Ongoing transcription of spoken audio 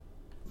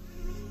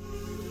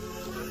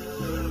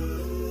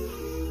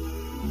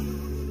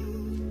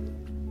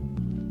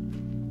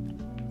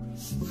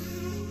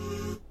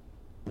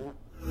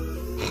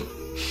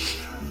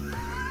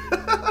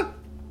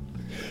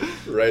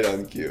right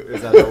on cue.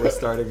 Is that how we're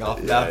starting off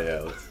now?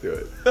 Yeah, let's do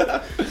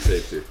it.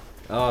 Safety.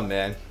 Oh,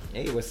 man.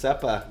 Hey, what's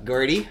up,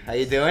 Gordy? How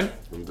you doing?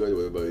 I'm good.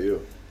 What about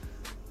you?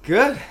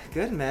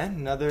 Good, man.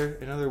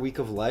 Another week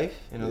of life.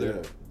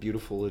 Another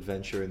beautiful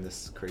adventure in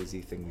this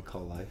crazy thing we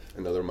call life.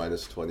 Another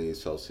minus 20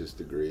 Celsius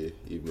degree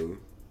evening.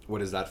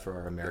 What is that for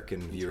our American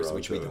viewers, Toronto.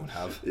 which we don't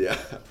have? Yeah.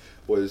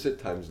 What is it?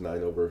 Times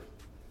 9 over,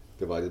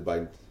 divided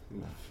by,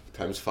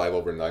 times 5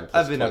 over 9 plus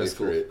I've been 23. out of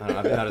school.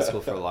 I've been out of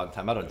school for a long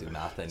time. I don't do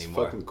math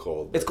anymore. It's fucking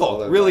cold. It's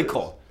cold. Really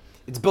cold.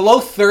 It's below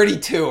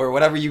 32 or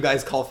whatever you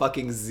guys call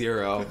fucking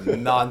zero.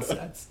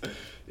 Nonsense.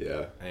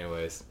 Yeah.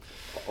 Anyways.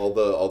 All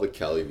the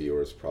Cali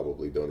viewers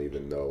probably don't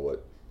even know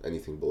what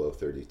anything below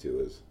 32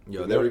 is. Yo,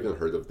 They've never even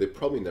heard of. They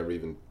probably never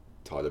even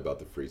taught about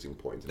the freezing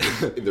point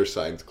in their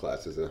science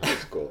classes in high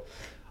school.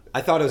 I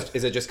thought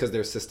is it just because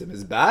their system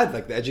is bad,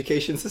 like the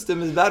education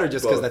system is bad, or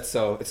just because it's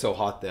so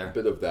hot there? A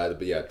bit of that,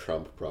 but yeah,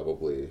 Trump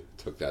probably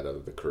took that out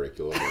of the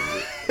curriculum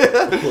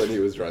when he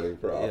was running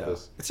for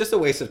office. Yeah. It's just a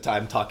waste of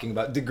time talking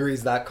about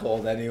degrees that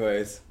cold,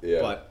 anyways. Yeah.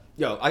 But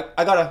yo,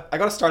 I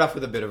gotta start off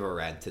with a bit of a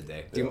rant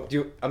today.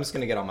 I'm just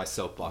gonna get on my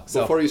soapbox.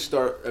 Before you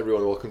start,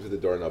 everyone, welcome to the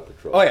Doorknob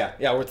Patrol. Oh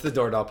yeah, we're to the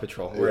Doorknob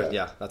Patrol.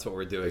 That's what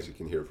we're doing. As you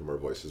can hear from our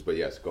voices, but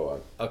yes, go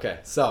on. Okay,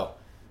 so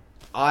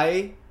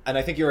I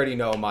think you already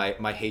know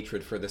my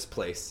hatred for this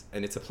place,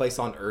 and it's a place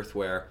on Earth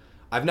where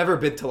I've never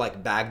been to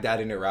like Baghdad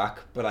in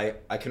Iraq, but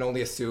I can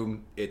only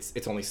assume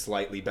it's only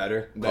slightly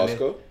better than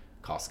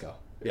Costco.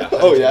 Yeah.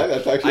 Oh yeah,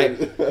 that's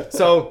actually.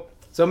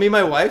 So me and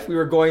my wife, we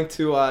were going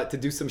to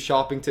do some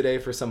shopping today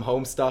for some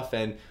home stuff,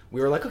 and we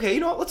were like, okay, you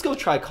know what? Let's go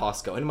try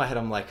Costco. And in my head,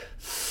 I'm like,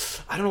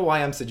 I don't know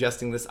why I'm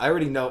suggesting this. I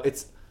already know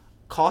it's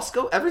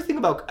Costco. Everything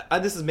about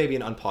this is maybe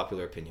an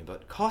unpopular opinion,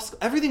 but Costco.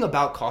 Everything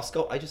about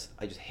Costco, I just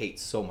hate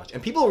so much.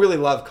 And people really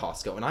love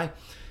Costco. And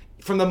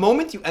from the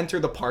moment you enter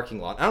the parking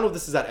lot, I don't know if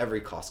this is at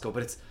every Costco,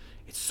 but it's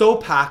so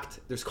packed.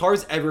 There's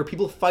cars everywhere.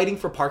 People fighting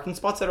for parking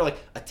spots that are like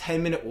a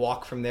 10-minute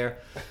walk from there.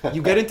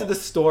 You get into the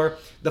store.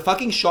 The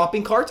fucking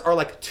shopping carts are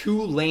like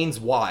 2 lanes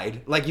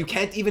wide. Like you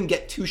can't even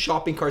get 2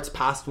 shopping carts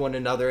past one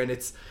another. And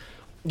it's,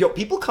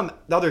 people come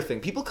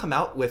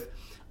out with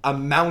a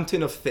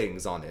mountain of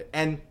things on it.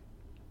 And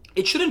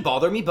it shouldn't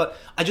bother me, but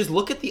I just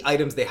look at the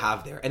items they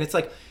have there. And it's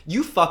like,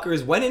 you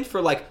fuckers went in for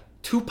like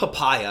 2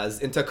 papayas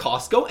into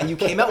Costco and you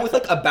came out with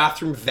like a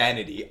bathroom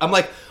vanity. I'm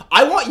like,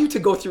 I want you to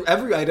go through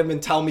every item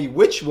and tell me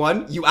which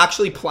one you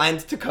actually planned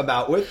to come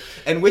out with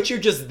and which you're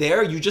just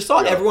there. You just saw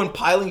everyone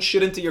piling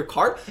shit into your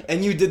cart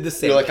and you did the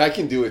same. You're like, I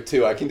can do it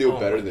too. I can do it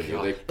better than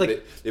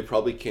you. They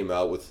probably came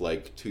out with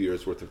like 2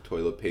 years worth of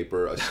toilet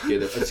paper, a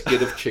skid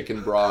of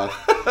chicken broth,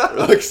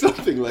 or like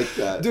something like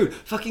that. Dude,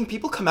 fucking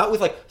people come out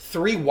with like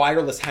 3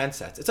 wireless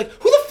handsets. It's like,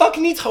 who the fuck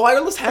needs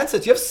wireless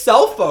handsets? You have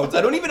cell phones.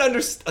 I don't even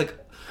understand. Like,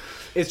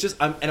 it's just,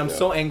 I'm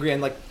so angry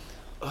and like,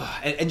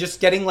 and just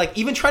getting like,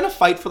 even trying to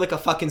fight for like a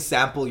fucking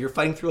sample. You're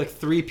fighting through like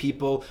 3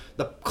 people.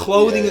 The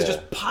clothing is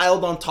just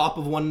piled on top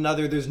of one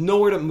another. There's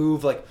nowhere to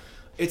move. Like,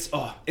 and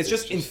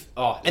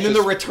then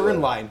the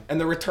return line.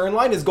 And the return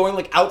line is going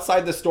like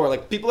outside the store.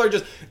 Like people are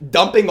just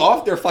dumping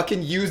off their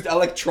fucking used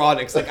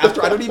electronics. Like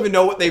after I don't even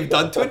know what they've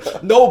done to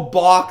it. No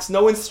box,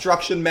 no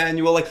instruction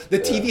manual. Like the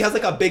TV has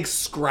like a big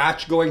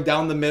scratch going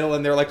down the middle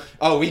and they're like,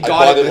 oh, we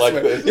got it this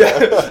way.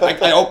 Yeah.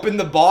 I opened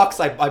the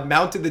box. I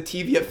mounted the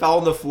TV. It fell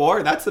on the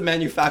floor. That's the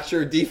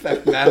manufacturer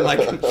defect, man.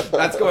 Like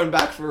that's going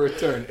back for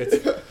return.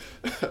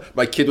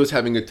 My kid was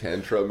having a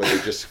tantrum and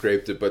they just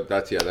scraped it, but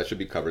that should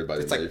be covered by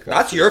the manufacturer.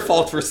 That's your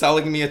fault for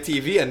selling me a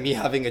TV and me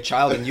having a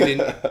child and you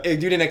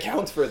didn't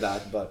account for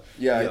that. But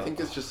I think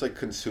it's just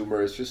like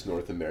it's just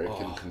North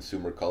American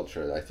consumer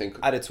culture. And I think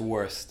at its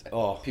worst,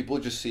 people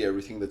just see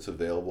everything that's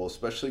available,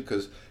 especially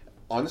because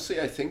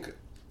honestly, I think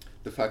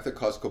the fact that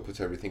Costco puts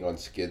everything on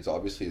skids,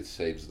 obviously it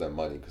saves them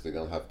money because they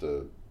don't have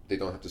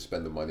to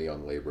spend the money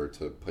on labor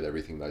to put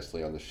everything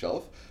nicely on the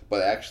shelf.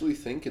 But I actually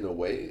think in a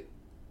way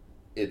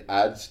it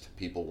adds to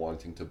people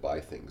wanting to buy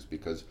things,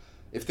 because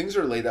if things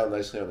are laid out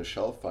nicely on the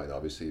shelf, fine,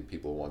 obviously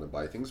people want to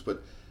buy things,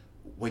 but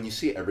when you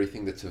see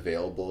everything that's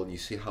available and you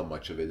see how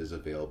much of it is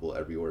available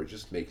everywhere, it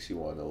just makes you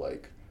want to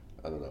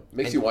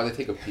you want to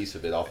take a piece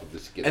of it off of the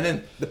skid. And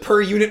then the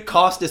per unit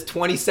cost is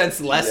 20 cents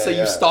less, so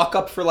you stock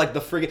up for like the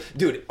friggin'...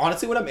 Dude,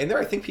 honestly, when I'm in there,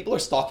 I think people are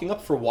stocking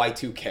up for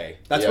Y2K.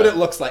 That's what it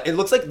looks like. It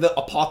looks like the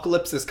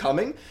apocalypse is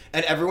coming,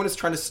 and everyone is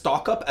trying to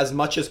stock up as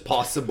much as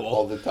possible.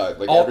 All the time,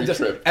 like every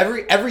trip.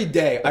 Every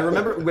day. I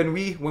remember when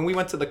we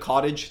went to the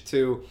cottage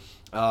to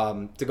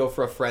go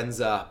for a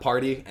friend's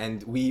party,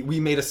 and we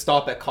made a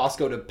stop at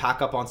Costco to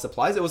pack up on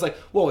supplies. It was like,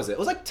 what was it? It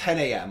was like 10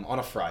 a.m. on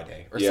a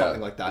Friday or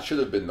something like that. It should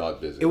have been not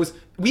busy. It was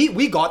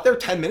we got there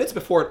 10 minutes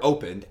before it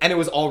opened, and it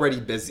was already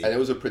busy. And it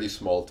was a pretty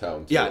small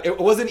town too. Yeah, it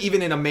wasn't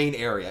even in a main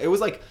area. It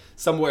was like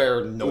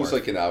somewhere north. It was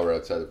like an hour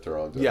outside of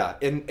Toronto. Yeah,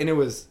 and it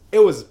was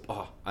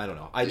I don't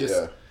know.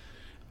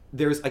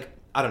 There's like,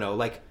 I don't know,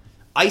 like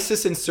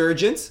ISIS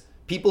insurgents,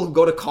 people who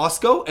go to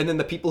Costco, and then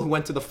the people who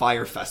went to the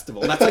Fire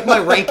Festival. That's like my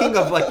ranking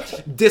of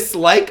like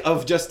dislike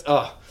of just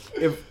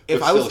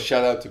if I was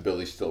shout out to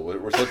Billy still.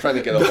 We're still trying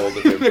to get a hold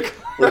of him.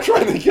 We're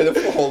trying to get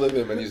a hold of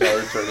him, and he's not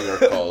returning our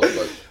calls.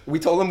 But we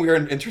told him we were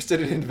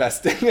interested in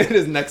investing in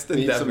his next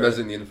endeavor. Need some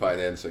mezzanine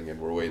financing, and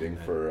we're waiting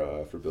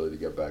for Billy to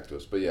get back to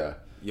us. But yeah.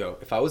 Yo,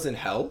 if I was in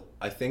hell,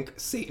 I think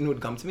Satan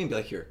would come to me and be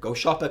like, "Here, go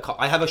shop at.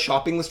 I have a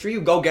shopping list for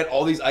you. Go get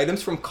all these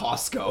items from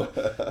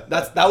Costco."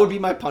 That would be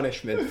my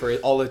punishment for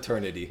all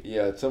eternity.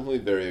 Yeah, it's definitely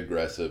very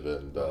aggressive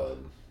and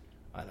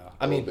I know.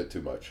 a little bit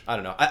too much. I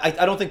don't know. I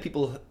don't think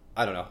people.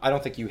 I don't know. I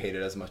don't think you hate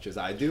it as much as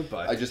I do,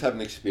 but I just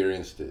haven't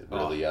experienced it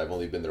really. I've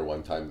only been there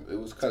one time. It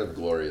was kind of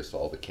glorious,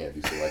 all the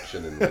candy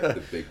selection and like,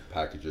 the big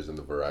packages and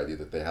the variety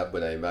that they have.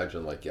 But I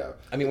imagine, like, yeah.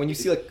 I mean, when you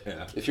see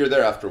if you're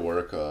there after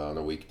work on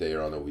a weekday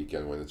or on a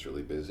weekend when it's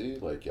really busy,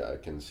 like, yeah, I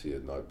can see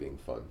it not being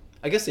fun.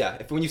 I guess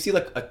when you see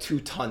like a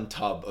 2-ton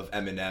tub of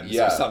M&Ms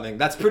or something,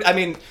 that's pretty. I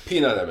mean,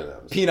 peanut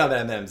M&Ms. Peanut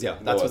M&Ms, yeah,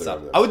 that's what's up.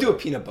 M&Ms. I would do a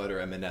peanut butter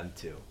M&M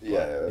too.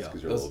 Yeah, that's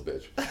because you're a little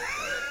bitch.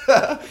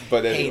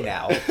 But anyway. Hey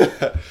now.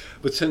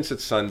 But since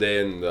it's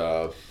Sunday and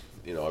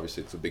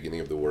obviously it's the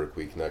beginning of the work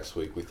week next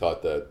week, we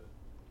thought that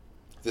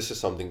this is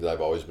something that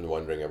I've always been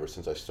wondering ever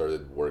since I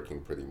started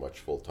working pretty much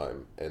full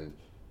time, and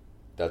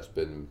that's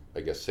been,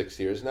 I guess, 6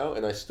 years now,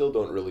 and I still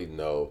don't really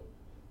know.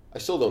 I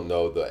still don't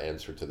know the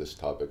answer to this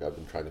topic. I've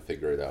been trying to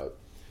figure it out,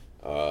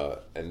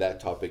 and that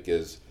topic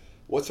is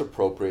what's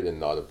appropriate and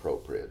not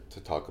appropriate to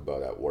talk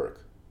about at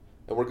work.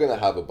 And we're going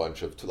to have a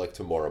bunch of, like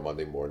tomorrow,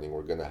 Monday morning,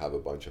 we're going to have a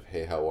bunch of,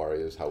 hey, how are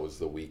you? How was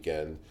the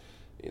weekend?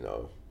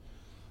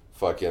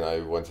 Fucking,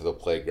 I went to the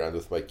playground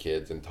with my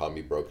kids and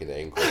Tommy broke an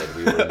ankle and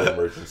we were in the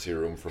emergency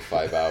room for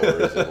 5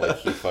 hours and like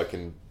he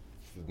fucking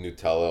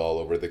Nutella all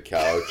over the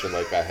couch and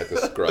like I had to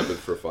scrub it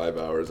for 5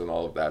 hours and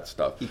all of that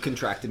stuff. He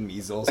contracted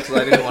measles because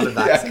I didn't want to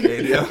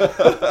vaccinate him.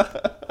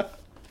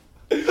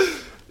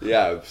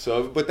 Yeah,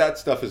 so, but that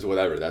stuff is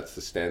whatever. That's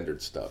the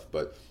standard stuff.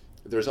 But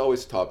there's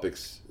always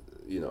topics,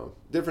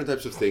 different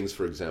types of things.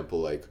 For example,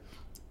 like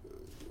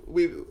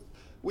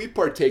we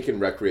partake in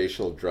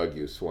recreational drug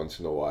use once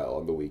in a while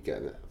on the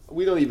weekend.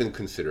 We don't even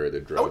consider it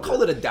a drug. I would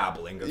call it a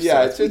dabbling. It's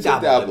a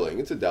dabbling.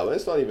 It's a dabbling.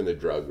 It's not even a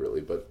drug,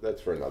 really, but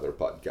that's for another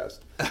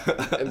podcast.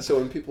 And so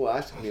when people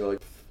ask me, like,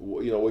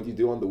 what do you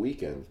do on the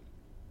weekend?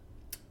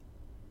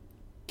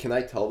 Can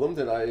I tell them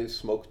that I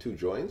smoke 2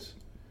 joints?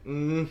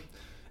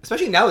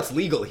 Especially now it's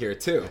legal here,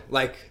 too.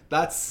 Like,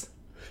 that's...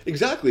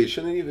 Exactly. It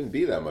shouldn't even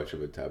be that much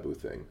of a taboo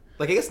thing.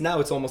 Like, I guess now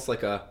it's almost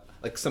like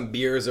some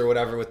beers or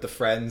whatever with the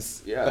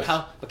friends.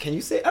 Yeah. But can you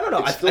say... I don't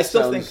know. I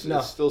still think... No.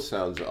 It still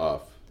sounds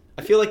off.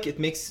 I feel like it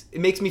makes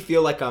me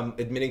feel like I'm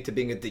admitting to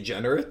being a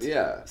degenerate.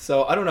 Yeah.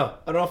 So I don't know.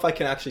 I don't know if I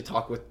can actually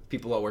talk with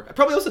people at work. It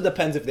probably also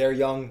depends if they're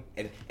young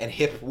and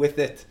hip with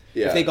it.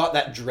 Yeah. If they got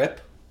that drip.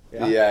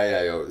 Yeah.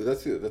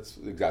 That's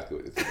exactly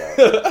what it's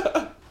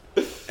about.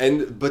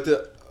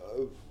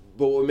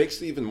 But what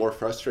makes it even more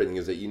frustrating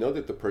is that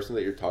that the person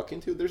that you're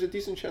talking to, there's a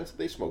decent chance that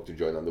they smoked a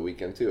joint on the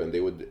weekend too, and they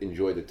would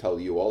enjoy to tell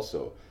you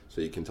also.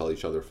 So you can tell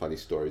each other funny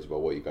stories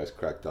about what you guys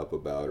cracked up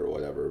about or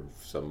whatever,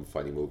 some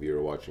funny movie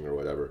you're watching or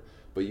whatever.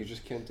 But you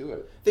just can't do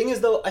it. Thing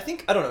is, though, I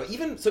think, I don't know,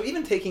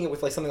 even taking it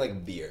with like something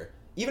like beer,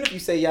 even if you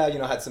say,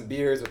 had some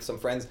beers with some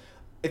friends,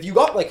 if you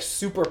got like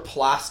super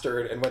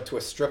plastered and went to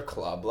a strip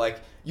club, like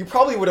you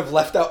probably would have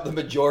left out the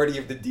majority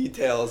of the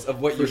details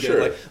of what you did.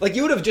 Sure. Like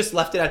you would have just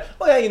left it at,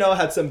 I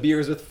had some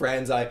beers with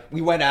friends.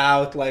 We went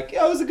out, like,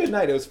 it was a good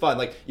night. It was fun.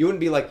 Like you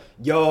wouldn't be like,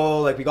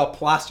 we got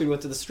plastered, we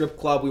went to the strip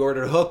club, we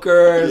ordered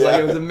hookers,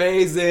 like it was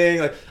amazing.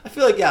 Like I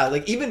feel like,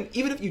 like even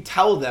if you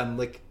tell them,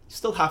 like you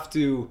still have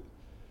to.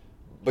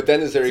 But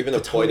then is there even a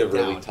point of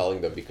really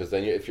telling them? Because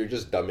then if you're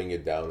just dumbing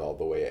it down all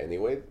the way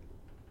anyway,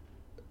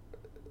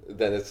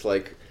 then it's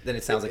like... Then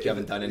it sounds like you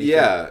haven't done anything.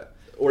 Yeah.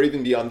 Or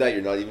even beyond that,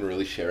 you're not even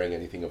really sharing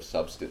anything of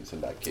substance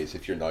in that case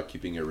if you're not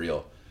keeping it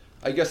real.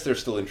 I guess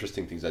there's still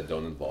interesting things that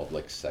don't involve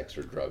like sex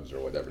or drugs or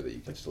whatever that you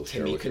can still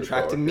share with your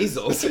contracted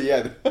measles.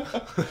 Yeah.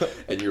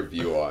 And your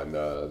view on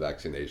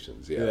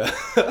vaccinations. Yeah.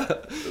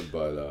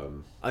 But...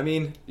 I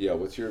mean... Yeah,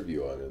 what's your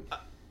view on it?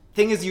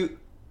 Thing is,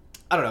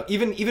 I don't know,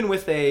 even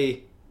with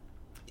a...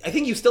 I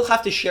think you still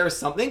have to share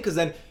something because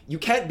then you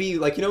can't be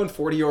like, in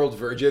 40-Year-Old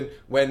Virgin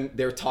when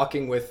they're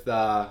talking with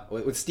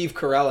Steve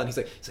Carell and he's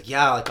like,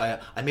 yeah, like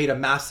I made a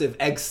massive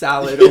egg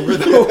salad over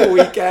the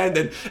weekend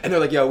and they're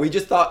like, we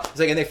just thought, it's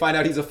like, and they find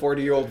out he's a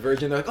 40-Year-Old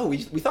virgin. They're like,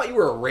 we thought you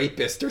were a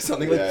rapist or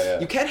something.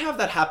 Like, you can't have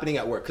that happening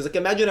at work because like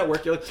imagine at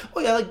work you're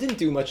like, didn't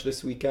do much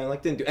this weekend,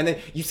 like didn't do, and then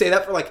you say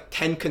that for like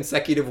 10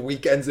 consecutive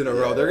weekends in a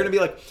row. They're gonna be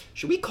like,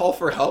 should we call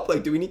for help?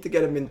 Like, do we need to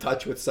get him in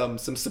touch with some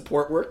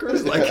support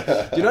workers? Like,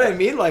 do you know what I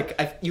mean? Like,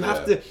 you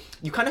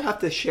kind of have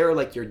to share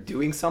like you're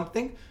doing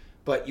something,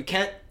 but you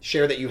can't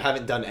share that you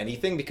haven't done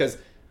anything because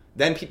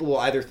then people will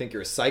either think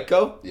you're a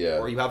psycho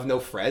or you have no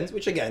friends,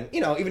 which again,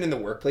 even in the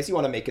workplace, you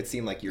want to make it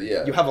seem like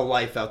you have a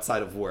life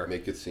outside of work.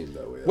 Make it seem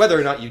that way. Whether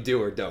or not you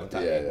do or don't,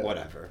 I mean,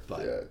 whatever.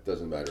 But it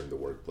doesn't matter in the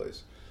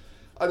workplace.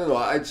 I don't know.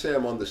 I'd say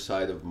I'm on the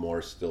side of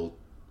more still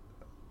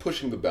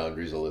pushing the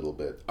boundaries a little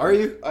bit. Are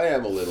you? I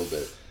am a little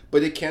bit.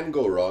 But it can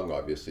go wrong,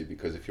 obviously,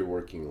 because if you're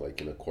working like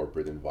in a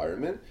corporate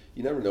environment,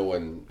 you never know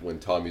when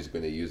Tommy's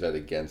going to use that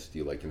against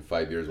you. Like in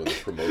 5 years when the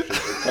promotions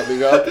are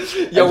coming up.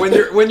 Yeah,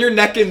 when you're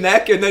neck and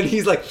neck, and then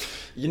he's like,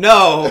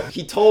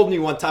 he told me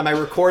one time I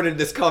recorded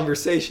this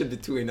conversation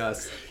between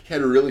us. He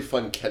had a really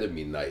fun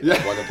ketamine night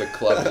at one of the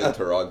clubs in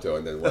Toronto,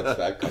 and then once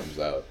that comes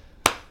out,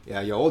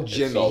 yeah, old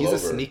Jimmy, he's a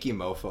sneaky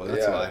mofo.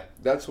 That's why.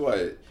 That's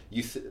why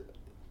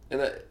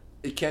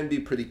it can be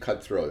pretty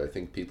cutthroat. I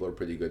think people are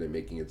pretty good at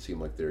making it seem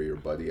like they're your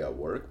buddy at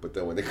work, but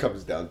then when it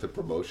comes down to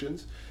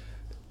promotions,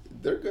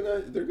 they're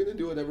gonna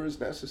do whatever is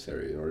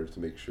necessary in order to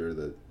make sure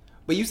that.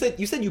 But you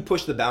said you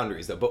push the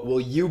boundaries though. But will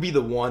you be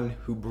the one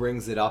who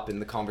brings it up in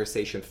the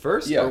conversation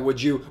first, yeah. or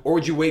would you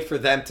wait for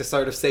them to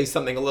sort of say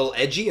something a little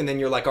edgy, and then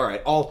you're like, all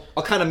right, I'll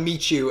kind of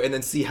meet you and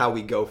then see how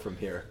we go from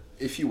here.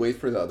 If you wait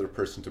for the other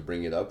person to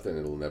bring it up, then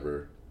you'll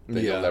never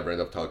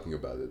end up talking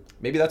about it.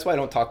 Maybe that's why I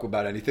don't talk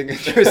about anything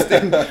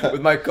interesting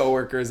with my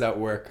coworkers at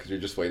work. Because you're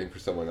just waiting for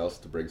someone else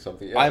to bring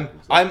something. Yeah,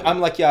 I'm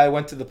like, I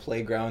went to the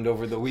playground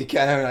over the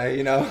weekend,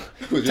 and I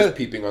was just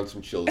peeping on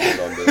some children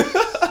on the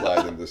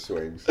slide and the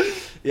swings.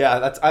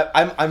 Yeah,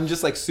 I'm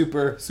just like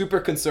super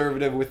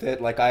conservative with it.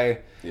 Like I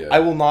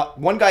will not.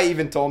 One guy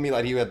even told me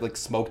that he had like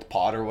smoked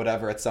pot or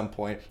whatever at some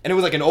point, and it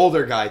was like an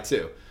older guy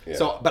too. Yeah.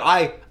 So, but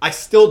I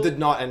still did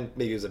not, and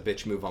maybe it was a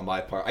bitch move on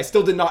my part. I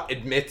still did not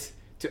admit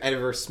to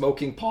ever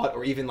smoking pot,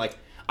 or even like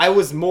I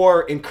was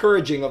more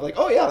encouraging of like,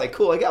 oh yeah, like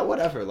cool, like yeah,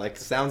 whatever, like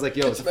sounds like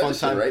it's a fun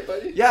time, right,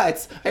 buddy? Yeah,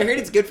 I heard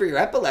it's good for your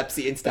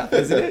epilepsy and stuff,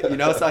 isn't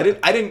it? So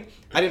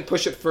I didn't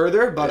push it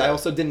further, but I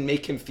also didn't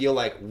make him feel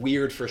like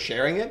weird for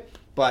sharing it.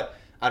 But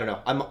I don't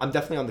know, I'm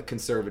definitely on the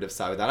conservative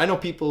side of that. I know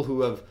people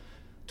who have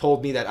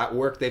told me that at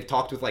work they've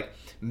talked with like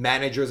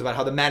managers about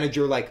how the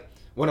manager, like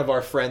one of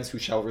our friends who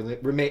shall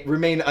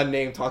remain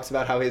unnamed, talks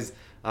about how his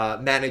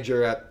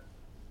manager at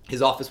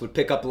his office would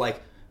pick up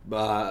like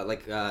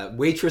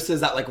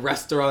waitresses at like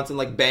restaurants and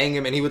like bang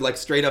him, and he would like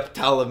straight up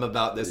tell him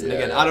about this. And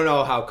again, I don't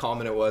know how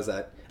common it was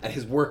at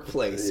his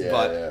workplace,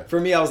 but for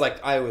me,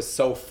 I was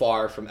so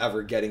far from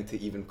ever getting to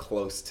even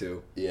close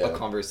to a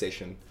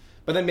conversation.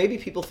 But then maybe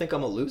people think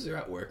I'm a loser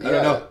at work. I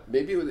don't know.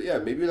 Maybe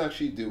it would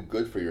actually do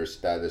good for your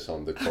status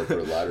on the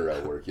corporate ladder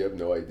at work. You have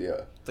no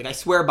idea. It's like, I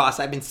swear, boss,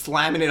 I've been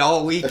slamming it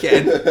all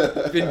weekend.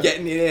 Been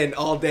getting it in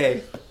all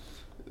day.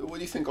 What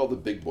do you think all the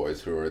big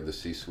boys who are in the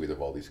C-suite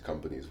of all these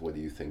companies, what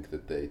do you think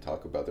that they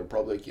talk about? They're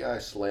probably like, yeah, I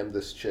slammed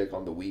this chick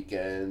on the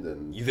weekend.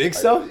 And you think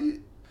so?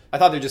 I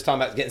thought they were just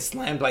talking about getting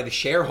slammed by the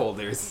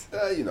shareholders.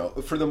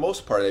 For the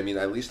most part, I mean,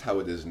 at least how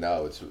it is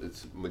now, it's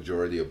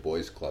majority a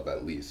boys club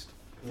at least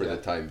for the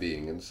time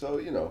being. And so,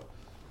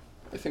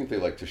 I think they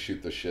like to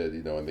shoot the shit,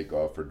 and they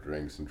go out for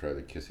drinks and try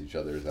to kiss each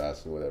other's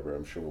ass and whatever.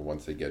 I'm sure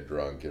once they get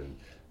drunk and,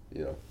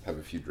 have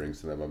a few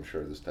drinks in them, I'm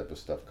sure this type of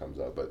stuff comes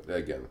out. But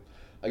again,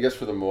 I guess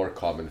for the more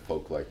common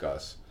folk like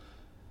us.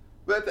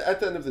 But at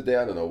the end of the day,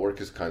 I don't know,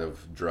 work is kind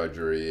of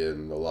drudgery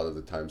and a lot of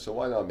the time, so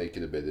why not make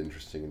it a bit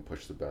interesting and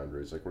push the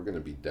boundaries? Like, we're going to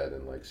be dead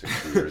in like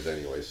 60 years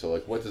anyway, so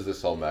like, what does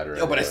this all matter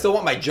anyway? But I still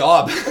want my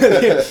job.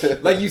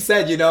 Like you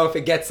said, if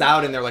it gets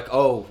out and they're like,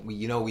 oh,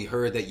 we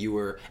heard that you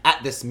were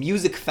at this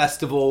music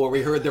festival where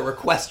we heard there were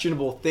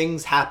questionable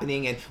things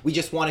happening, and we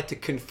just wanted to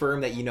confirm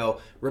that,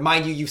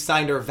 remind you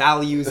signed our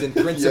values and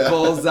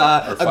principles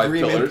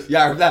agreement.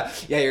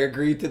 You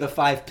agreed to the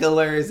 5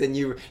 pillars, and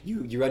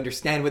you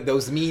understand what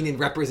those mean in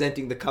representing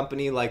the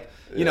company. Like,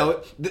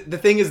 the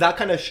thing is, that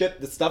kind of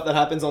shit, the stuff that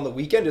happens on the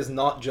weekend is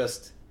not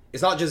just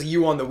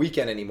you on the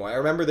weekend anymore. I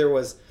remember there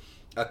was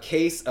a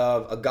case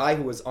of a guy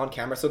who was on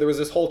camera. So there was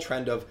this whole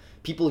trend of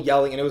people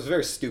yelling, and it was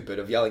very stupid,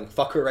 of yelling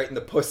 "fuck her right in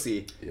the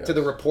pussy" to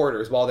the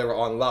reporters while they were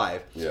on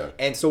live. Yeah.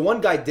 And so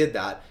one guy did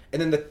that,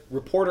 and then the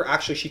reporter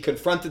she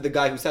confronted the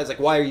guy who says like,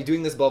 "Why are you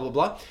doing this?" Blah blah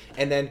blah.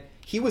 And then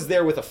he was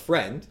there with a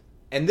friend,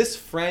 and this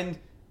friend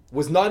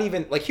was not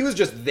even, like, he was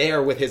just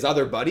there with his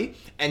other buddy,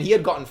 and he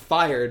had gotten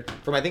fired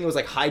from, I think it was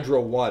like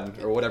Hydro One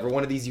or whatever,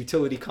 one of these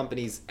utility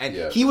companies,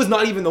 and he was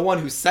not even the one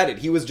who said it.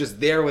 He was just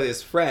there with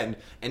his friend,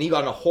 and he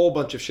got in a whole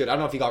bunch of shit. I don't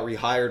know if he got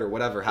rehired or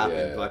whatever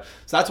happened, but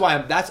so that's why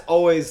that's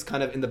always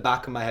kind of in the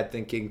back of my head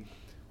thinking,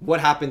 what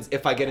happens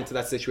if I get into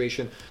that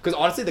situation? Because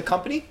honestly, the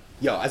company,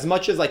 as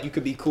much as like you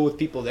could be cool with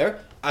people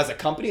there, as a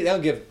company, they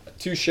don't give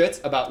 2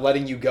 shits about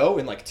letting you go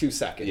in like 2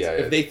 seconds.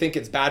 If they think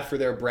it's bad for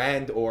their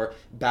brand or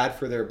bad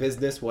for their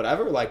business,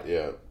 whatever, like,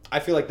 I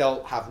feel like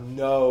they'll have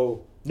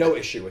no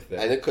issue with it.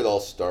 And it could all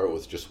start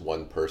with just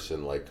one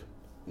person like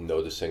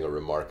noticing a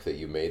remark that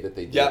you made that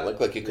they didn't like.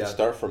 Like, it could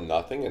start from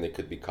nothing and it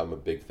could become a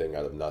big thing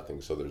out of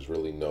nothing. So there's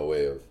really no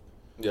way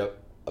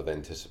of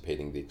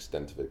anticipating the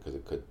extent of it, because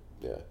it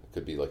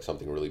could be like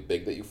something really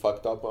big that you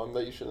fucked up on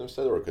that you shouldn't have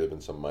said, or it could have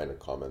been some minor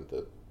comment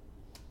that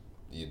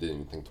you didn't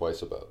even think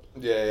twice about.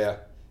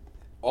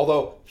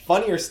 Although,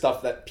 funnier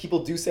stuff that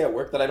people do say at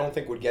work that I don't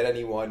think would get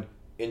anyone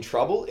in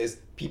trouble is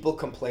people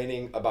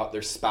complaining about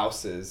their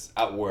spouses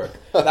at work.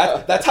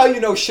 That's how you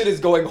know shit is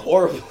going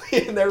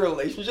horribly in their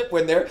relationship,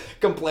 when they're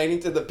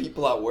complaining to the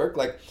people at work.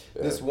 Like,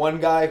 this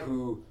one guy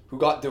who who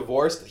got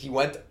divorced, he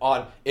went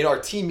on, in our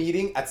team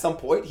meeting at some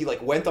point, he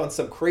like went on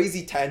some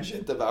crazy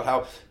tangent about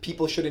how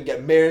people shouldn't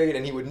get married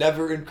and he would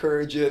never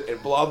encourage it and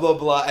blah, blah,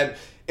 blah. And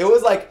it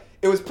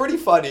was pretty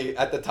funny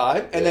at the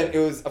time. And then it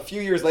was a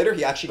few years later,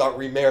 he actually got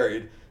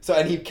remarried. So,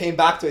 and he came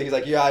back to it. He's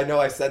like, yeah, I know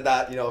I said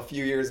that, a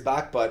few years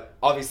back, but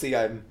obviously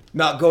I'm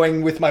not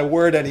going with my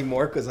word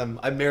anymore because I'm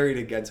married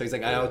again. So he's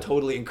like, I don't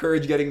totally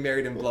encourage getting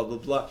married and blah, blah,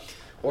 blah.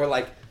 Or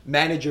like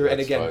manager. That's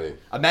and again, funny.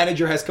 A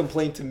manager has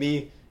complained to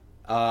me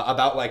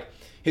about like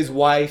his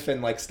wife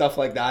and like stuff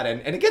like that.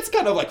 And it gets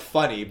kind of like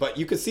funny, but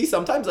you could see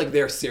sometimes like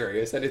they're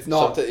serious and it's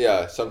not.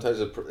 Sometimes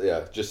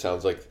it just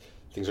sounds like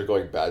things are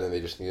going bad and they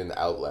just need an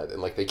outlet,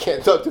 and like they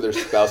can't talk to their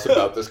spouse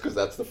about this because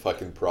that's the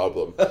fucking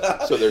problem.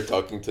 So they're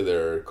talking to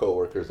their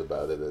coworkers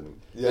about it, and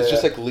it's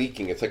just like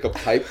leaking. It's like a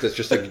pipe that's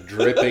just like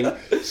dripping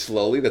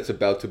slowly that's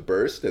about to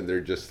burst, and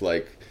they're just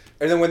like.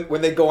 And then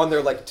when they go on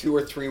their like 2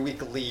 or 3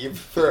 week leave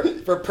for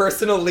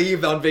personal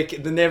leave on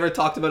vacation, they never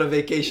talked about a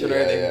vacation or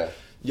anything.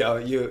 Yo,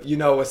 you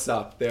know what's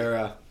up?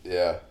 They're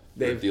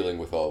dealing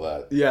with all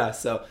that. Yeah,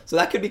 so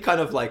that could be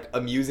kind of like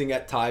amusing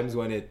at times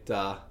when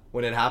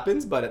it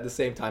happens, but at the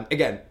same time,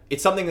 again,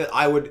 it's something that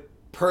I would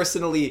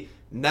personally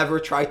never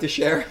try to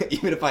share,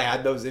 even if I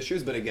had those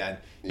issues. But again,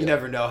 you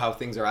never know how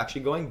things are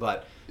actually going.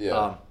 But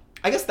I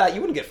guess that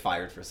you wouldn't get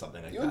fired for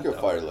something like that. You wouldn't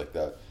get fired like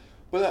that.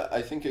 But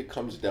I think it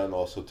comes down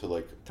also to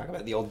like... Talk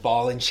about the old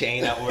ball and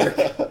chain at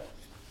work.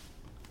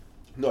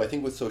 No, I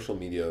think with social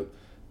media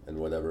and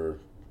whatever,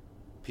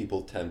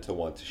 people tend to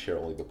want to share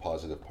only the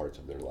positive parts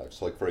of their life.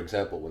 So like, for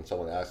example, when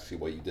someone asks you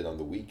what you did on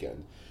the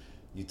weekend,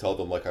 you tell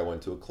them like I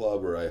went to a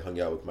club or I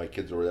hung out with my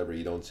kids or whatever.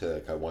 You don't say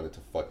like I wanted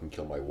to fucking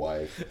kill my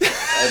wife.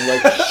 And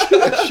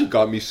like she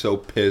got me so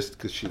pissed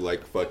because she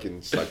like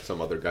fucking sucked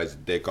some other guy's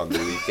dick on the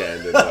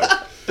weekend, and like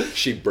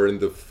she burned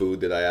the food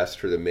that I asked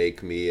her to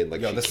make me, and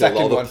like the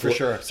second one for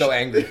sure. So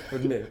angry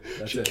with me.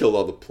 She killed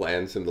all the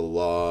plants in the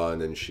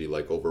lawn, and she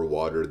like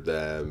overwatered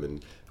them,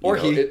 and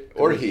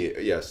he.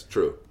 Yes,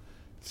 true.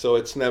 So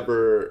it's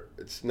never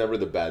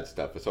the bad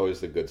stuff. It's always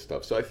the good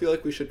stuff. So I feel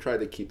like we should try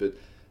to keep it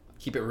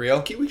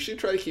real. We should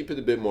try to keep it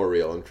a bit more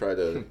real and try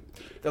to.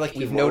 They're like,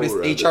 we've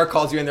noticed. HR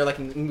calls you and they're like,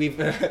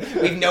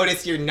 we've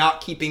noticed you're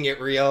not keeping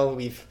it real.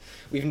 We've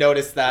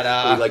noticed that.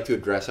 We'd like to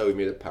address how we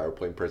made a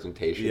PowerPoint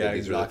presentation. Yeah, and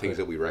these are the things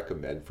that we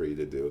recommend for you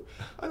to do.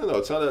 I don't know.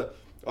 It's not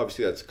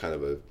obviously that's kind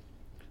of a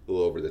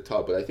little over the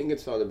top, but I think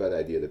it's not a bad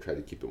idea to try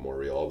to keep it more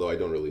real. Although I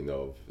don't really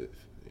know if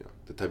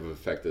the type of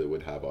effect that it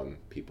would have on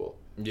people.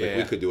 Yeah. Like,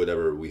 we could do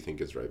whatever we think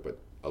is right, but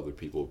other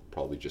people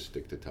probably just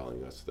stick to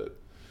telling us that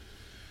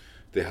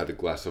they had a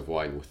glass of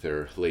wine with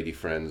their lady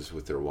friends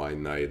with their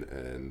wine night,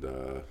 and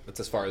that's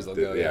as far as they'll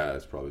go. Yeah,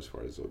 that's probably as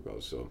far as they'll go.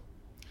 So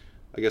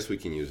I guess we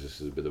can use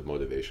this as a bit of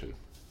motivation.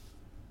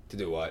 To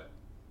do what?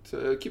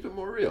 To keep it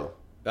more real.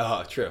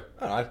 Oh, true.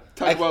 Talk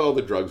about all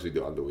the drugs we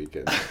do on the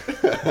weekend.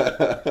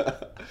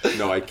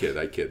 No, I kid.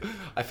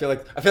 I feel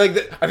like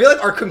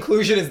our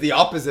conclusion is the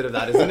opposite of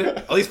that, isn't it?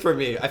 At least for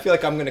me. I feel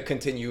like I'm going to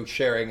continue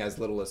sharing as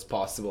little as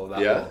possible.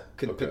 That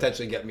will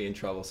potentially get me in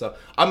trouble. So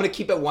I'm going to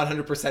keep it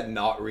 100%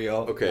 not real.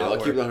 Okay, I'll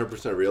keep it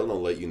 100% real, and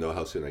I'll let you know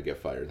how soon I get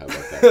fired. How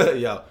about that?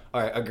 Yeah.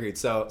 All right. Agreed.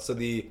 So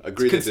the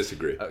agree to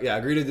disagree.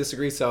 Agree to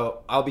disagree.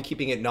 So I'll be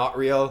keeping it not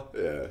real.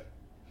 Yeah.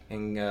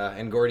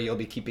 And Gordy, you'll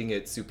be keeping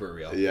it super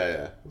real.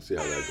 Yeah. We'll see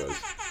how that goes.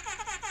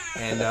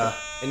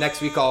 And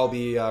next week I'll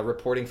be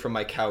reporting from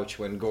my couch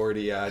when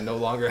Gordy no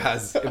longer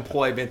has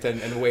employment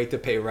and a way to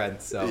pay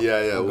rent. So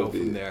we'll go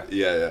from there.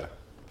 Yeah.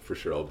 For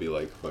sure. I'll be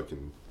like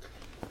fucking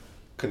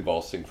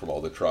convulsing from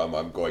all the trauma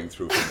I'm going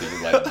through from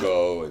being let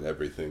go and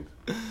everything.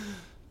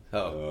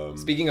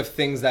 Speaking of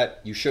things that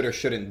you should or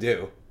shouldn't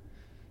do,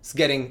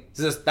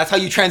 that's how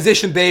you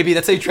transition, baby.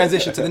 That's how you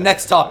transition to the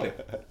next topic.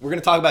 We're going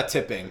to talk about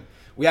tipping.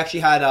 We actually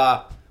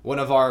had one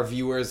of our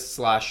viewers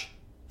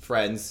 /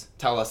 friends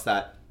tell us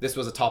that this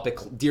was a topic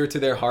dear to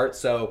their heart,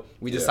 so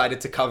we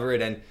decided to cover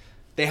it. And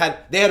they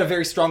had a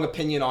very strong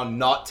opinion on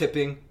not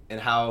tipping and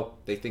how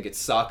they think it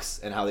sucks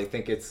and how they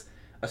think it's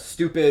a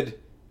stupid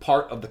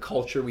part of the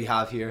culture we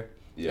have here.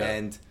 Yeah.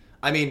 And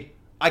I mean,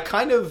 I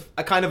kind of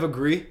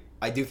agree.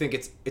 I do think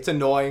it's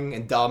annoying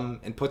and dumb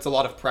and puts a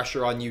lot of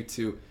pressure on you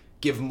to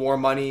give more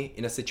money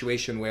in a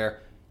situation where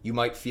you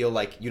might feel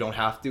like you don't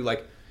have to.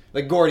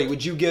 Like Gordy,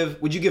 would you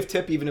give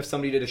tip even if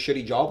somebody did a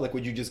shitty job? Like,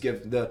 would you just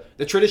give the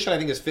tradition? I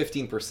think is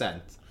 15%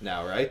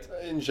 now, right?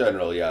 In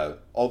general, yeah.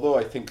 Although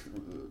I think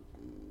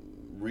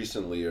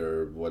recently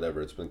or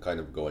whatever, it's been kind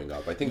of going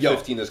up. I think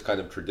 15 is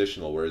kind of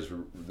traditional, whereas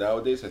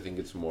nowadays I think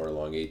it's more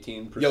along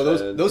 18%.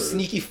 Yo, those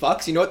sneaky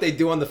fucks. You know what they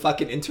do on the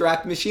fucking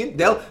Interact machine?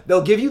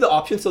 They'll give you the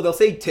option, so they'll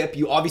say tip.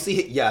 You obviously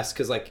hit yes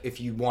because like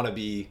if you want to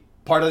be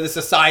part of the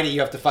society, you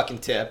have to fucking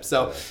tip.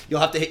 So you'll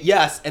have to hit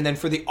yes, and then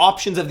for the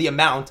options of the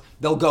amount,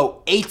 they'll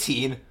go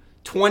 18,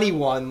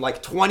 21,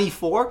 like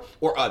 24,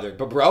 or other.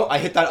 But bro, I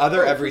hit that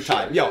other every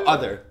time. Yo,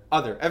 other,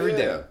 every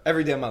day.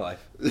 Every day of my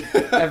life.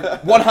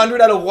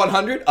 100 out of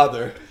 100,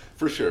 other.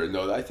 For sure.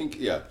 No, I think,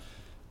 it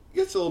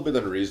gets a little bit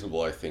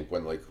unreasonable, I think,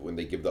 when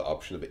they give the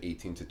option of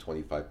 18 to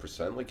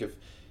 25%. Like, if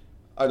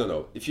I don't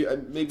know. If you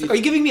maybe. Are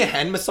you giving me a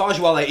hand massage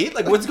while I eat?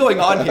 Like, what's going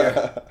on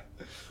here?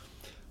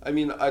 I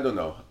mean, I don't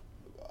know.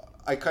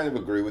 I kind of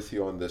agree with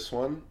you on this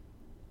one.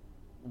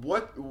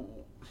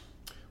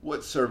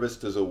 What service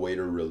does a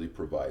waiter really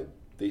provide?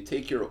 They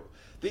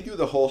do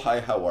the whole hi,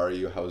 how are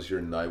you, how's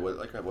your night,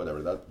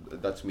 whatever.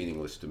 That's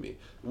meaningless to me.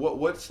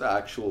 What's the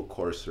actual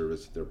core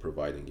service that they're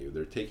providing you?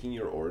 They're taking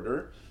your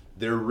order,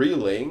 they're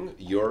relaying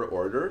your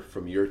order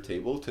from your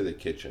table to the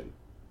kitchen,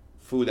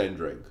 food and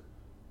drink,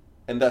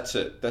 and that's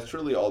it. That's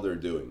really all they're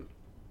doing.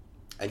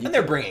 And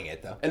they're bringing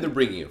it though. And they're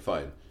bringing it,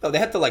 fine. Oh, they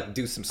had to like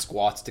do some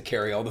squats to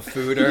carry all the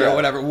food or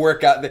whatever,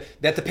 work out. They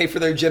had to pay for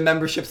their gym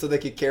membership so they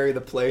could carry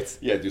the plates.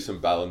 Yeah, do some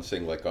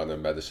balancing like on a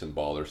medicine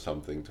ball or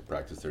something to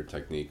practice their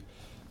technique.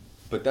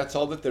 But that's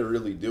all that they're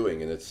really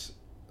doing, and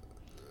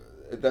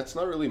that's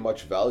not really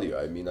much value.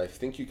 I mean, I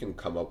think you can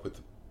come up with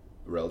a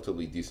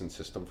relatively decent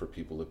system for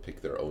people to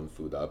pick their own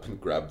food up and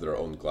grab their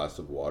own glass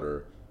of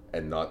water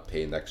and not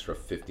pay an extra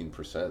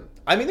 15%.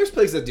 I mean, there's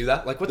places that do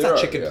that. Like, what's that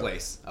chicken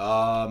place?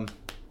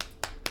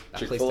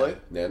 Chick-fil-A?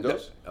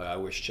 Nando's? I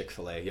wish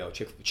Chick-fil-A. Yo,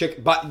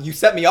 but you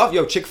set me off.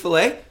 Yo,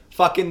 Chick-fil-A,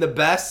 fucking the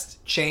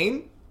best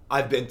chain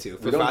I've been to.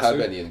 We don't have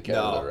any in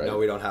Canada, right? No,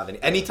 we don't have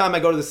any. Anytime I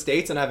go to the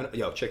States and I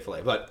have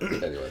Chick-fil-A. But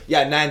anyway.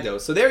 Yeah,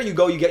 Nando's. So there you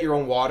go. You get your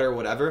own water or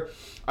whatever.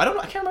 I don't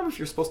know. I can't remember if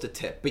you're supposed to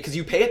tip because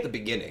you pay at the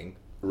beginning.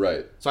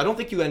 Right. So I don't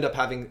think you end up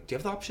having. Do you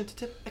have the option to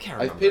tip? I can't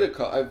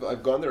remember.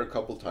 I've gone there a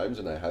couple times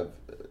and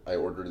I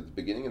ordered at the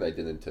beginning and I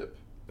didn't tip.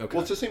 Okay.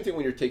 Well, it's the same thing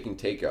when you're taking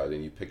takeout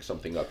and you pick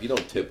something up. You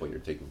don't tip when you're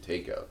taking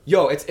takeout.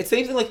 Yo, it's the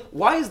same thing. Like,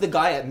 why is the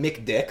guy at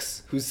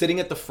McDick's who's sitting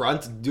at the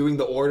front doing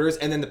the orders,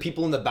 and then the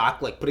people in the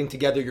back like putting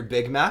together your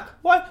Big Mac?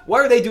 Why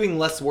are they doing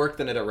less work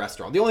than at a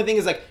restaurant? The only thing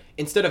is like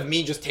instead of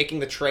me just taking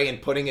the tray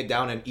and putting it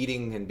down and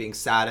eating and being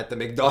sad at the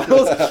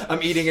McDonald's,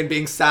 I'm eating and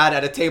being sad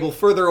at a table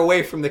further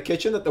away from the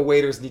kitchen that the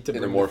waiters need to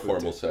bring in a more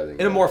formal setting.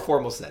 In a more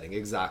formal setting,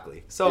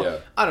 exactly.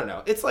 So I don't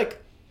know. It's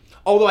like.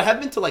 Although I have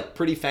been to like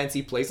pretty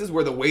fancy places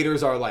where the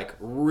waiters are like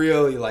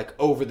really like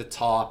over the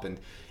top and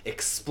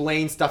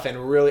explain stuff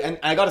and really, and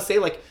I gotta say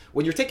like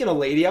when you're taking a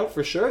lady out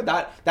for sure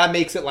that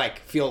makes it like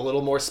feel a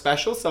little more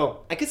special.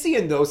 So I could see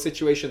in those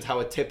situations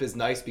how a tip is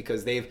nice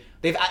because they've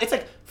it's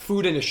like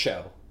food in a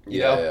show,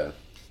 you know? Yeah.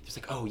 It's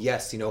like, oh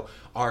yes, you know,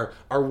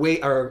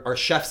 our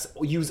chefs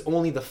use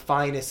only the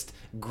finest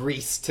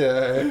grease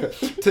to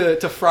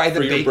fry the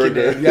bacon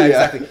in. Yeah,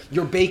 exactly.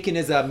 Your bacon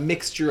is a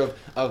mixture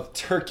of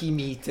turkey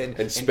meat and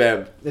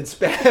spam. And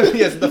spam,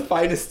 yes, the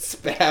finest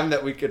spam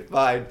that we could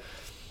find.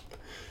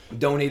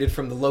 Donated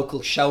from the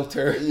local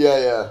shelter.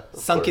 Yeah.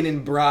 Sunken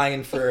in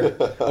brine for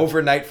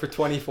overnight for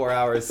 24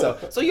 hours. So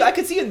yeah, I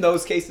could see in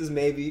those cases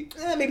maybe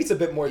it's a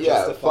bit more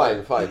justified.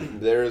 Yeah, fine.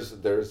 There's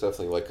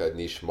definitely like a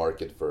niche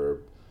market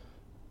for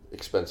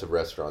expensive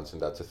restaurants,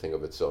 and that's a thing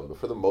of its own. But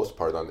for the most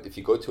part, if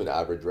you go to an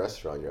average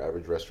restaurant, your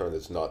average restaurant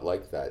is not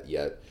like that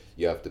yet.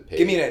 You have to pay.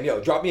 Give me a name.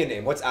 Yo, drop me a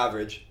name. What's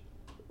average?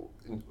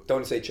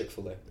 Don't say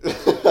Chick-fil-A.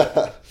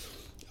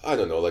 I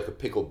don't know, like a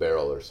Pickle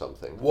Barrel or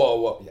something.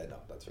 Whoa. Yeah, no,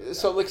 that's right.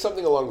 So like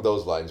something along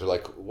those lines, or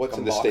like what's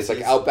in the States,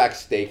 like Outback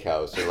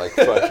Steakhouse, or like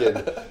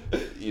fucking,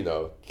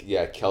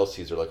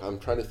 Kelsey's, or like I'm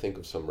trying to think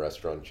of some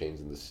restaurant chains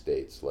in the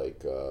States,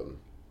 like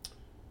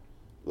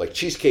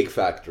Cheesecake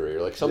Factory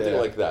or like something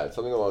like that,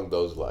 something along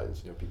those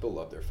lines. You know, people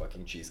love their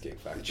fucking Cheesecake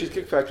Factory.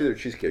 Cheesecake Factory, their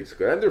cheesecake's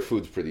good, and their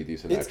food's pretty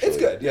decent. Actually, it's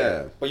good.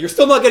 Yeah, but you're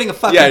still not getting a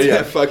fucking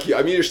tip. Fuck you.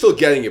 I mean, you're still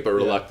getting it, but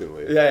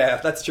reluctantly.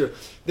 Yeah, that's true.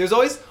 There's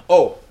always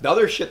the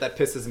other shit that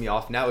pisses me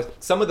off now is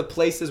some of the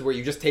places where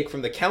you just take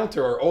from the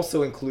counter are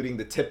also including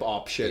the tip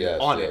option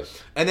on it,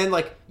 and then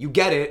like you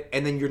get it,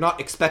 and then you're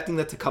not expecting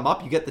that to come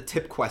up. You get the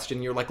tip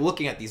question. You're like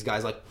looking at these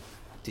guys like,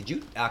 did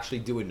you actually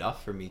do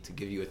enough for me to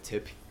give you a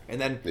tip? And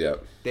then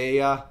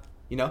they,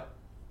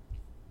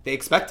 they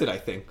expect it. I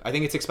think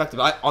it's expected.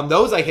 On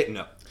those I hit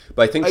no,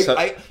 but I think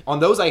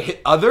on those I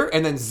hit other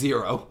and then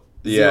 0%.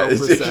 Yeah.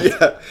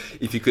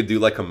 If you could do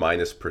like a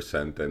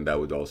 -%, then that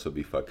would also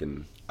be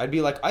fucking. I'd be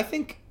like, I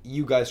think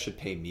you guys should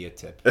pay me a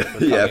tip. For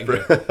coming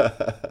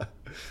here.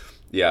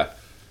 Yeah,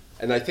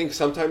 and I think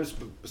sometimes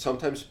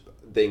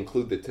they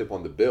include the tip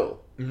on the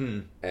bill,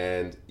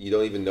 and you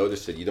don't even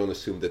notice it. You don't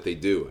assume that they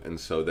do, and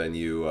so then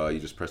you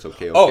just press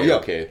okay.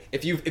 Okay.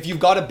 If you've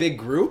got a big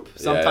group,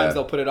 sometimes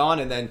they'll put it on,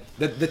 and then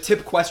the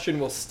tip question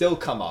will still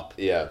come up.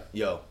 Yeah.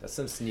 Yo, that's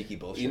some sneaky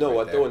bullshit. You know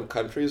what there.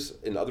 though?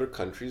 In other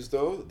countries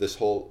though, this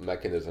whole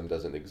mechanism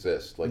doesn't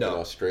exist. Like in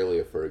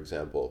Australia, for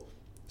example,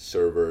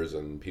 servers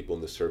and people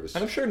in the service.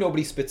 I'm sure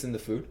nobody spits in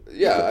the food.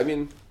 Yeah, I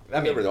mean,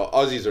 you never know.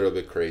 Aussies are a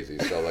bit crazy,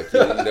 so like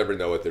you never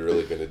know what they're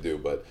really gonna do,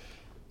 but.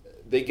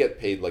 They get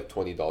paid like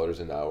 $20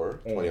 an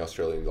hour, 20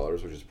 Australian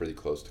dollars, which is pretty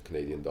close to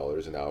Canadian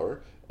dollars an hour.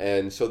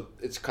 And so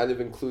it's kind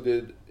of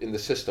included in the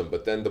system.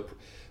 But then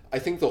I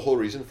think the whole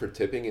reason for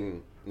tipping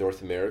in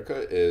North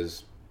America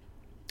is,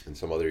 in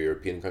some other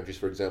European countries,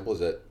 for example, is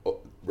that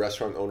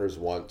restaurant owners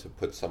want to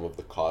put some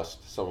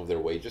of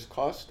their wages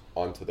cost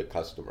onto the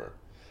customer.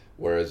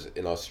 Whereas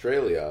in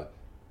Australia,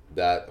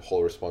 that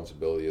whole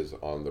responsibility is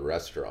on the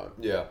restaurant.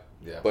 Yeah.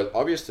 Yeah. But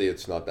obviously,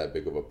 it's not that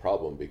big of a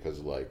problem because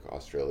like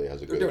Australia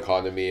has a good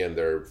economy and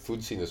their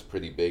food scene is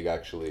pretty big.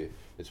 Actually,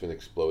 it's been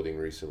exploding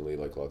recently.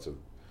 Like lots of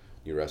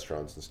new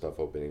restaurants and stuff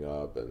opening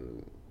up,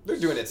 and they're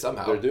doing it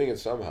somehow. They're doing it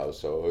somehow.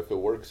 So if it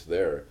works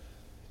there,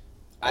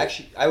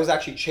 I was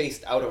actually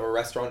chased out of a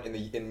restaurant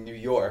in New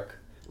York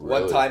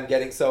really? one time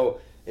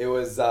it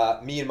was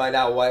me and my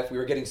now wife. We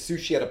were getting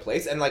sushi at a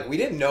place, and like we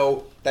didn't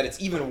know that it's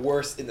even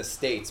worse in the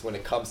States when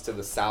it comes to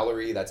the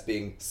salary that's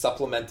being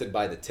supplemented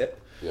by the tip.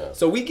 Yeah.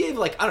 So we gave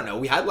like, I don't know,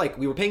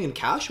 we were paying in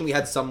cash and we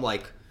had some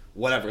like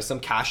some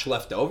cash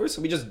left over,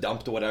 so we just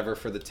dumped whatever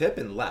for the tip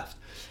and left.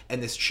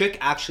 And this chick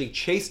actually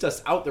chased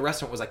us out the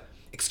restaurant, was like,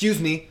 "Excuse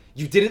me,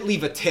 you didn't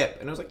leave a tip."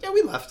 And I was like, "Yeah,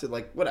 we left it,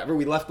 like, whatever.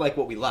 We left, like,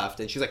 what we left."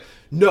 And she's like,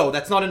 "No,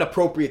 that's not an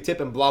appropriate tip,"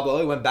 and blah, blah,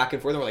 blah. We went back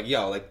and forth, and we're like,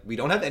 "Yo, like, we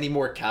don't have any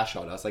more cash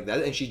on us," like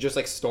that. And she just,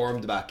 like,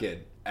 stormed back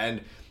in.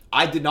 And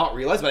I did not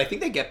realize, but I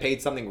think they get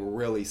paid something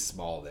really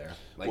small there.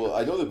 Like, well,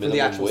 I know the minimum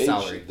actual wage.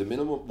 Salary. The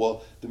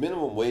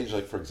minimum wage,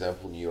 like, for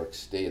example, New York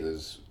State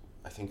is,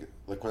 I think,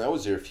 like, when I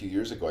was there a few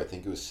years ago, I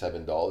think it was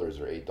 $7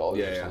 or $8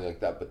 or something like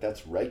that. But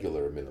that's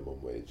regular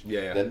minimum wage.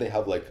 Yeah. Then they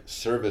have, like,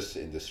 service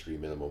industry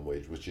minimum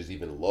wage, which is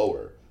even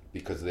lower,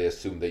 because they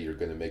assume that you're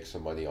going to make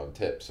some money on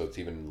tips. So it's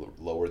even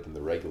lower than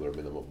the regular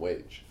minimum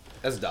wage.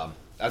 That's dumb.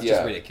 That's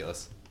just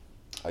ridiculous.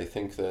 I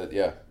think that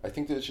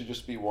it should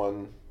just be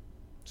one.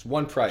 It's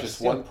one price.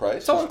 Just one price.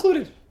 It's all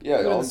included.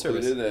 Yeah, all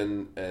included,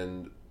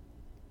 and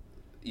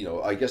you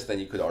know, I guess then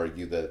you could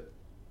argue that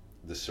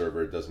the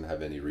server doesn't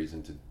have any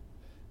reason to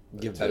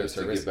give better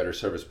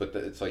service. But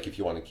it's like if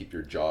you want to keep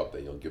your job,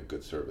 then you'll give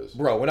good service.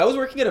 Bro, when I was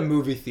working at a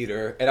movie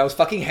theater and I was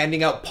fucking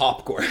handing out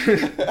popcorn,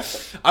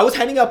 I was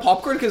handing out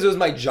popcorn because it was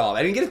my job.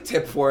 I didn't get a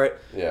tip for it.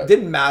 Yeah.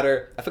 Didn't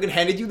matter. I fucking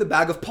handed you the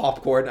bag of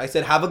popcorn. I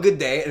said, "Have a good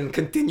day," and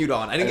continued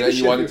on. I didn't get a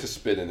shit. You wanted to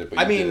spit in it, but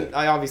you didn't.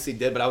 I obviously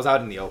did, but I was out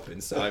in the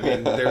open, so I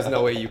mean, there's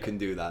no way you can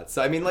do that.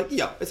 So I mean, like,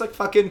 yeah, it's like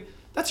fucking.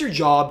 That's your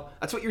job.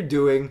 That's what you're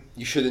doing.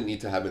 You shouldn't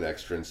need to have an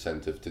extra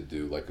incentive to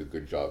do like a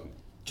good job.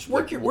 Just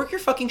work your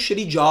fucking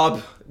shitty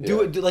job.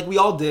 Do it like we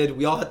all did.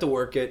 We all had to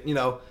work it, you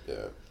know.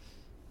 Yeah.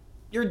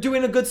 You're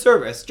doing a good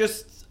service.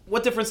 Just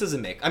what difference does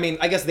it make? I mean,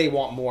 I guess they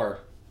want more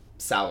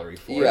salary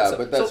for it. Yeah,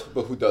 but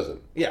who doesn't?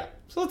 Yeah.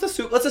 So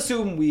let's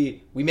assume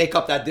we make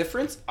up that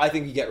difference. I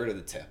think you get rid of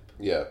the tip.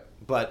 Yeah.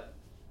 But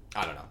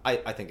I don't know.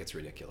 I think it's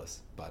ridiculous.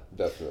 But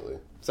definitely.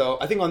 So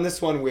I think on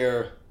this one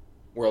we're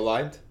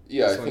aligned.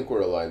 Yeah, I think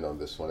we're aligned on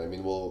this one. I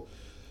mean, we'll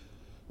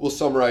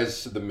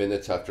summarize the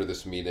minutes after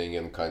this meeting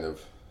and kind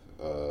of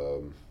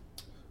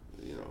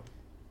you know,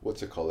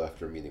 what's it called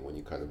after a meeting when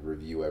you kind of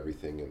review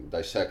everything and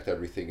dissect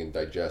everything and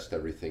digest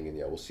everything, and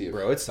we'll see if...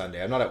 Bro, it's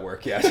Sunday. I'm not at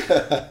work yet. all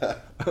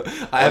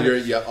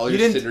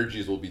your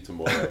synergies will be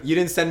tomorrow. You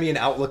didn't send me an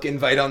Outlook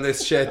invite on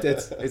this shit.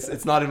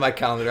 It's not in my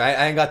calendar.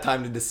 I ain't got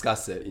time to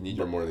discuss it. You need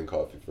your morning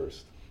coffee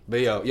first.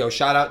 But yo,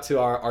 shout out to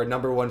our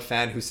number one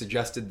fan who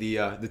suggested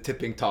the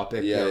tipping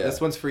topic. Yeah,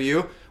 This one's for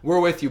you. We're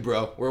with you,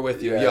 bro. We're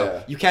with you.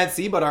 Yeah. You can't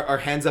see, but our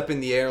hands up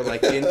in the air,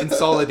 like in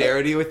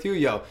solidarity with you.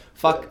 Yo,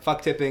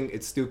 fuck tipping.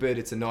 It's stupid.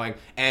 It's annoying.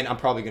 And I'm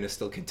probably going to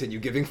still continue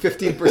giving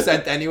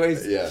 15%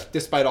 anyways,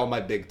 despite all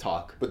my big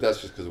talk. But that's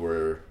just because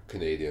we're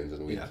Canadians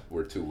and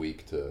we're too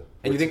weak to...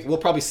 And you think we'll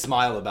probably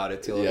smile about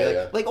it too.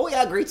 Yeah, like, oh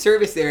yeah, great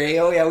service there. Eh?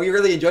 Oh yeah, we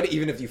really enjoyed it,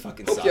 even if you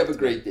fucking Hope sucked. you have a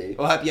great day.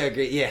 Well, hope you have a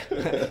great,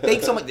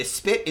 Thanks so much. The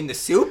spit in the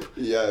soup?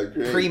 Yeah,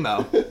 great.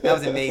 Primo. That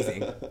was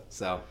amazing.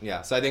 So,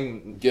 yeah. So I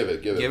think... Give her.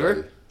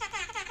 Buddy.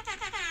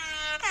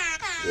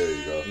 There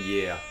you go.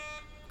 Yeah.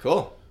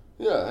 Cool.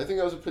 Yeah, I think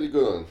that was a pretty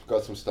good one.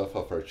 Got some stuff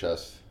off our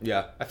chest.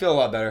 Yeah, I feel a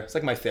lot better. It's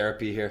like my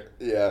therapy here.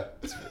 Yeah.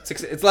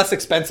 It's less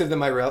expensive than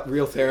my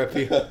real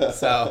therapy,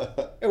 so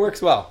it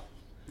works well.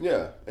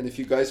 Yeah, and if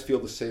you guys feel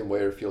the same way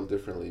or feel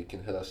differently, you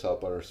can hit us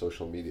up on our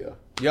social media.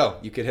 Yo,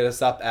 you could hit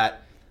us up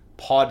at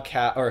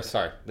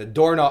the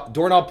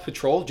Doorknob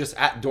Patrol, just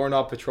at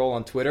Doorknob Patrol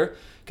on Twitter.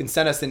 You can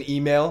send us an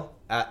email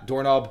at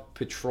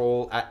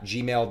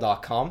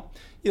doorknobpatrol@gmail.com.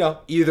 You know,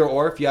 either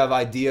or, if you have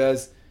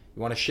ideas,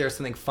 you want to share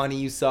something funny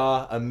you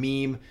saw, a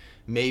meme,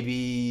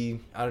 maybe,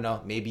 I don't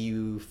know, maybe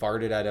you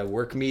farted at a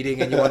work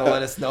meeting and you want to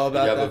let us know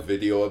about that. You have a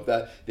video of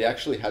that? They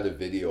actually had a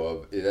video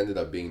of, it ended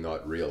up being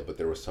not real, but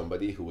there was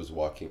somebody who was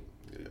walking,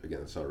 again,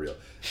 it's not real.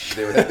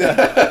 They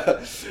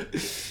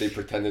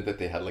pretended that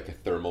they had like a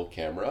thermal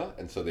camera,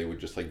 and so they would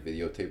just like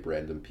videotape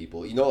random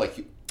people. You know,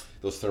 like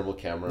those thermal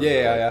cameras,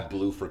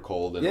 blue for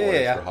cold and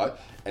orange for hot,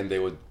 and they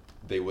would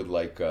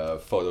like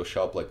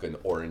Photoshop like an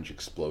orange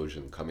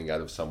explosion coming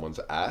out of someone's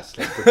ass,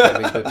 like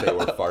pretending that they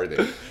were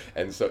farting.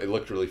 And so it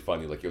looked really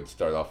funny. Like it would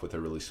start off with a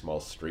really small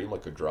stream,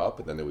 like a drop,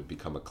 and then it would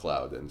become a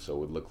cloud. And so it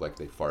would look like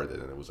they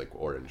farted, and it was like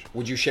orange.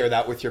 Would you share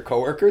that with your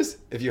coworkers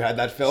if you had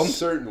that film?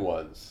 Certain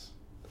ones.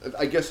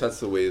 I guess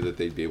that's the way that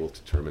they'd be able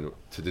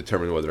to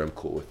determine whether I'm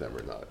cool with them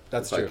or not.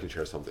 That's if true. I can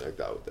share something like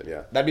that with them,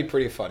 yeah. That'd be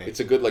pretty funny.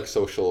 It's a good like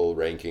social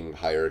ranking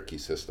hierarchy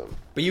system.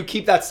 But you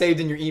keep that saved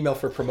in your email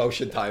for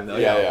promotion time, though.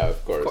 Yeah,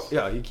 of course.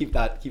 Yeah, you keep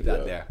that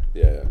there.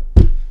 Yeah.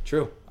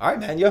 True. All right,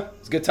 man. Yo,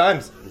 it's good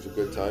times. These are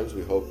good times.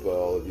 We hope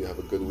all of you have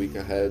a good week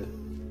ahead.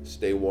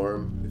 Stay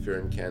warm if you're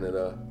in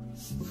Canada.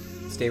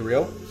 Stay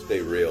real. Stay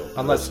stay real.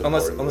 Unless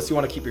most importantly. you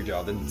want to keep your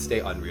job, then stay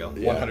unreal.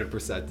 Yeah.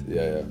 100%.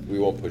 Yeah. We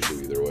won't push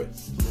you either way.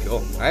 Cool.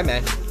 All right,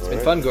 man. It's been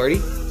right. fun, Gordy.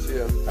 See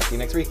ya. Talk to you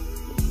next week.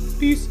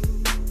 Peace.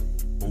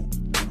 Oh,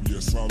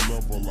 yes, I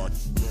love her like.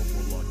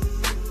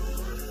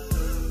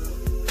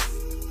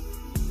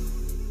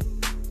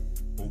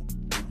 Oh,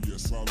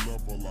 yes, I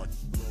love her like.